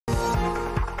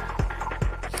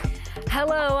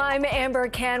Hello, I'm Amber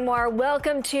Canwar.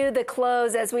 Welcome to The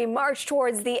Close. As we march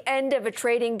towards the end of a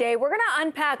trading day, we're going to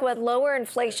unpack what lower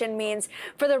inflation means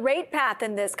for the rate path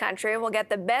in this country. We'll get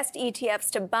the best ETFs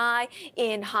to buy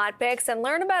in hot picks and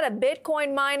learn about a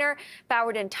Bitcoin miner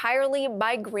powered entirely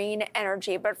by green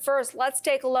energy. But first, let's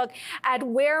take a look at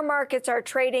where markets are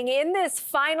trading. In this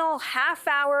final half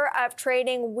hour of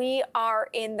trading, we are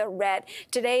in the red.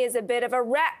 Today is a bit of a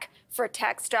wreck for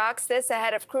tech stocks. This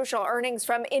ahead of crucial earnings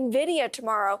from NVIDIA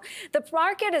tomorrow. The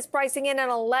market is pricing in an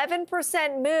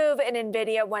 11% move in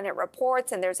NVIDIA when it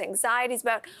reports, and there's anxieties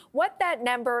about what that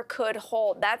number could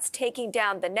hold. That's taking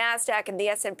down the NASDAQ and the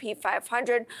S&P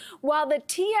 500. While the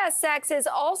TSX is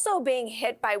also being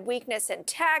hit by weakness in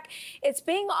tech, it's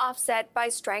being offset by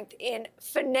strength in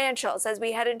financials. As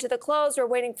we head into the close, we're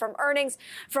waiting for earnings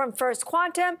from First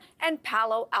Quantum and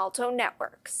Palo Alto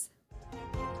Networks.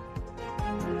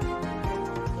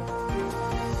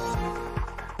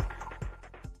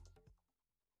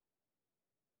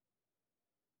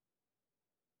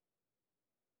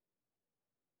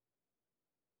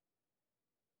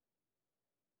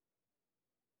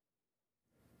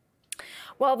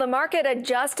 Well, the market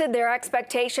adjusted their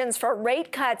expectations for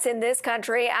rate cuts in this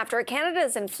country after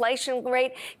Canada's inflation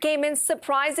rate came in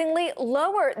surprisingly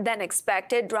lower than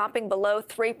expected, dropping below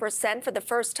 3% for the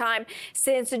first time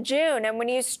since June. And when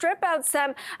you strip out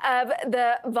some of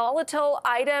the volatile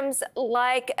items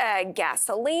like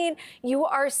gasoline, you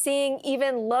are seeing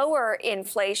even lower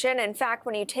inflation. In fact,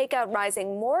 when you take out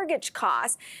rising mortgage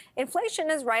costs, inflation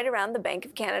is right around the Bank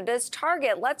of Canada's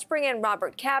target. Let's bring in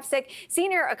Robert Kavcic,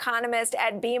 senior economist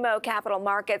at BMO Capital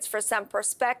Markets, for some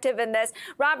perspective in this.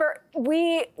 Robert,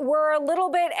 we were a little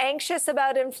bit anxious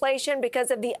about inflation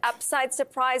because of the upside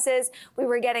surprises we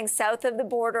were getting south of the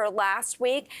border last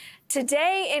week.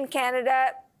 Today in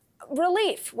Canada,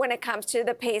 relief when it comes to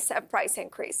the pace of price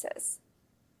increases.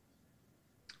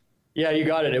 Yeah, you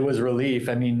got it. It was relief.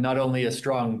 I mean, not only a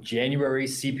strong January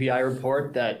CPI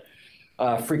report that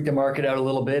freaked the market out a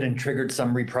little bit and triggered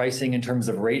some repricing in terms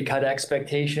of rate cut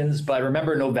expectations. But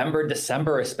remember, November,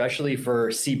 December, especially for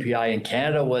CPI in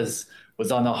Canada, was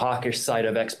on the hawkish side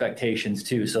of expectations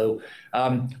too. So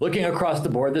looking across the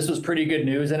board, this was pretty good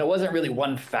news. And it wasn't really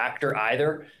one factor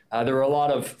either. There were a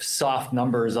lot of soft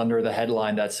numbers under the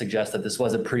headline that suggest that this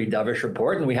was a pretty dovish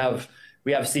report. And we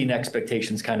have seen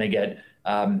expectations kind of get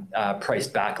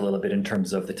priced back a little bit in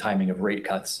terms of the timing of rate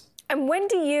cuts. And when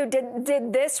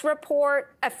did this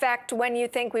report affect when you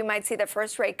think we might see the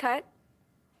first rate cut?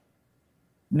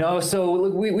 No, so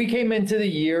we came into the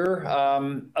year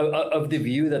of the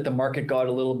view that the market got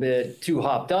a little bit too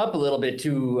hopped up, a little bit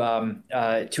too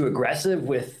aggressive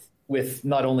with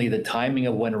not only the timing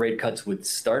of when rate cuts would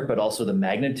start, but also the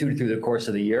magnitude through the course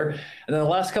of the year. And then the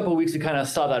last couple of weeks, we kind of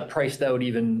saw that priced out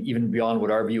even beyond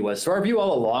what our view was. So our view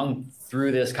all along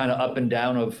through this kind of up and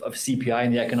down of CPI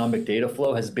and the economic data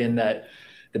flow has been that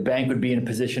the bank would be in a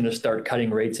position to start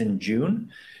cutting rates in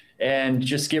June. And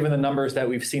just given the numbers that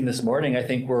we've seen this morning, I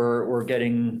think we're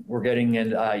getting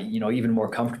even more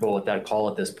comfortable with that call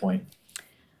at this point.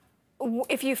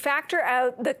 If you factor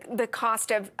out the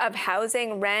cost of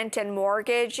housing, rent, and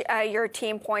mortgage, your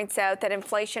team points out that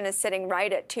inflation is sitting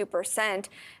right at 2%.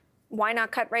 Why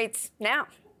not cut rates now?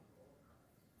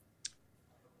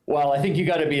 Well, I think you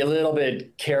got to be a little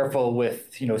bit careful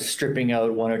with, stripping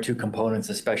out one or two components,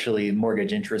 especially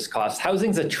mortgage interest costs.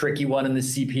 Housing's a tricky one in the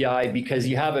CPI because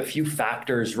you have a few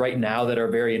factors right now that are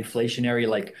very inflationary,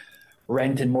 like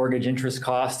rent and mortgage interest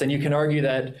costs. And you can argue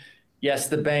that, yes,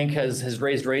 the bank has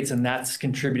raised rates and that's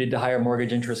contributed to higher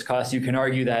mortgage interest costs. You can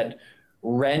argue that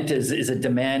rent is a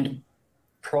demand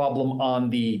problem on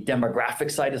the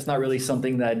demographic side. It's not really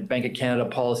something that Bank of Canada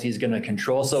policy is going to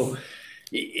control. So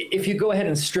if you go ahead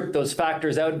and strip those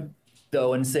factors out,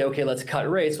 though, and say, OK, let's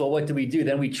cut rates, well, what do?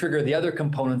 Then we trigger the other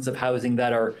components of housing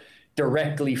that are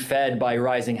directly fed by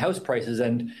rising house prices.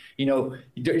 And,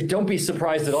 don't be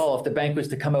surprised at all if the bank was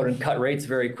to come out and cut rates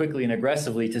very quickly and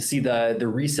aggressively to see the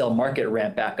resale market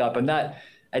ramp back up. And that,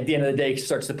 at the end of the day,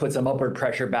 starts to put some upward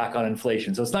pressure back on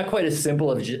inflation. So it's not quite as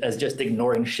simple as just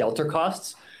ignoring shelter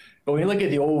costs. But when you look at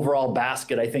the overall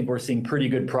basket, I think we're seeing pretty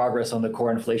good progress on the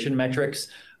core inflation metrics.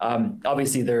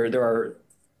 Obviously, there are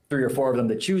 3 or 4 of them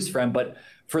to choose from. But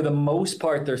for the most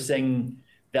part, they're saying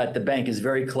that the bank is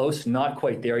very close, not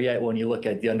quite there yet when you look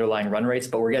at the underlying run rates,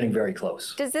 but we're getting very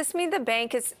close. Does this mean the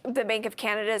Bank of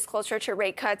Canada is closer to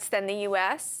rate cuts than the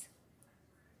U.S.?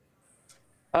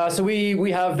 So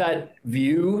we have that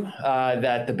view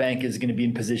that the bank is going to be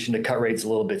in position to cut rates a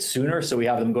little bit sooner. So we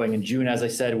have them going in June. As I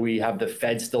said, we have the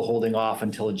Fed still holding off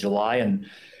until July, and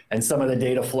some of the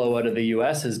data flow out of the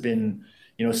U.S. has been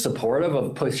supportive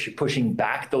of pushing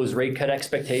back those rate cut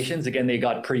expectations. Again, they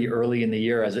got pretty early in the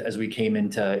year as we came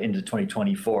into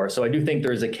 2024. So I do think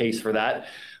there's a case for that.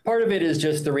 Part of it is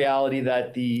just the reality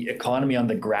that the economy on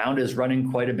the ground is running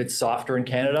quite a bit softer in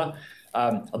Canada.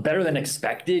 Better than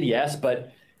expected, yes,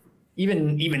 but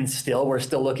even still, we're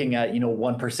still looking at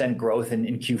 1% growth in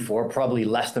Q4, probably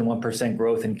less than 1%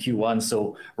 growth in Q1.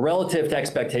 So relative to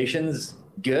expectations,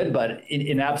 good, but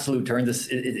in absolute terms,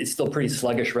 it's still pretty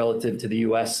sluggish relative to the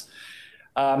U.S.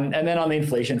 And then on the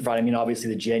inflation front, I mean, obviously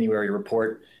the January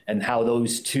report and how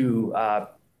those two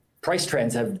price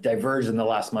trends have diverged in the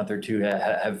last month or two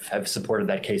have supported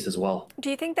that case as well. Do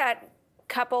you think that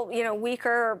couple,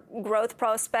 weaker growth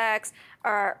prospects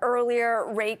or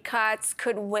earlier rate cuts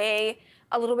could weigh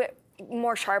a little bit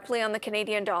more sharply on the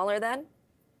Canadian dollar then?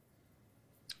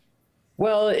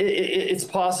 Well, it's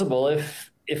possible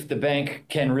if the bank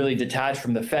can really detach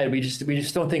from the Fed. We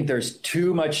just don't think there's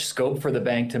too much scope for the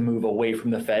bank to move away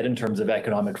from the Fed in terms of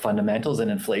economic fundamentals and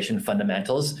inflation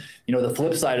fundamentals. The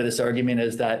flip side of this argument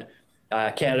is that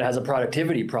Canada has a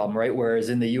productivity problem, right? Whereas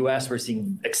in the U.S., we're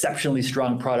seeing exceptionally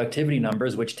strong productivity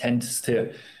numbers, which tends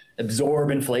to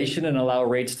absorb inflation and allow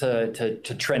rates to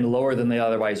trend lower than they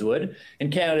otherwise would.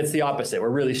 In Canada, it's the opposite. We're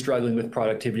really struggling with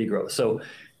productivity growth. So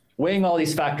weighing all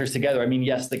these factors together, I mean,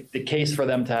 yes, the case for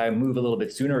them to move a little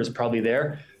bit sooner is probably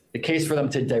there. The case for them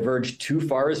to diverge too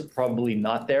far is probably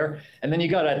not there. And then you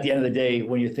got, at the end of the day,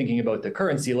 when you're thinking about the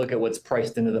currency, look at what's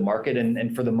priced into the market.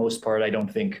 And for the most part, I don't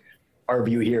think our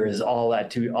view here is all that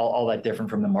different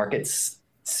from the markets,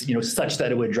 such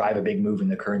that it would drive a big move in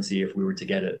the currency if we were to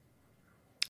get it.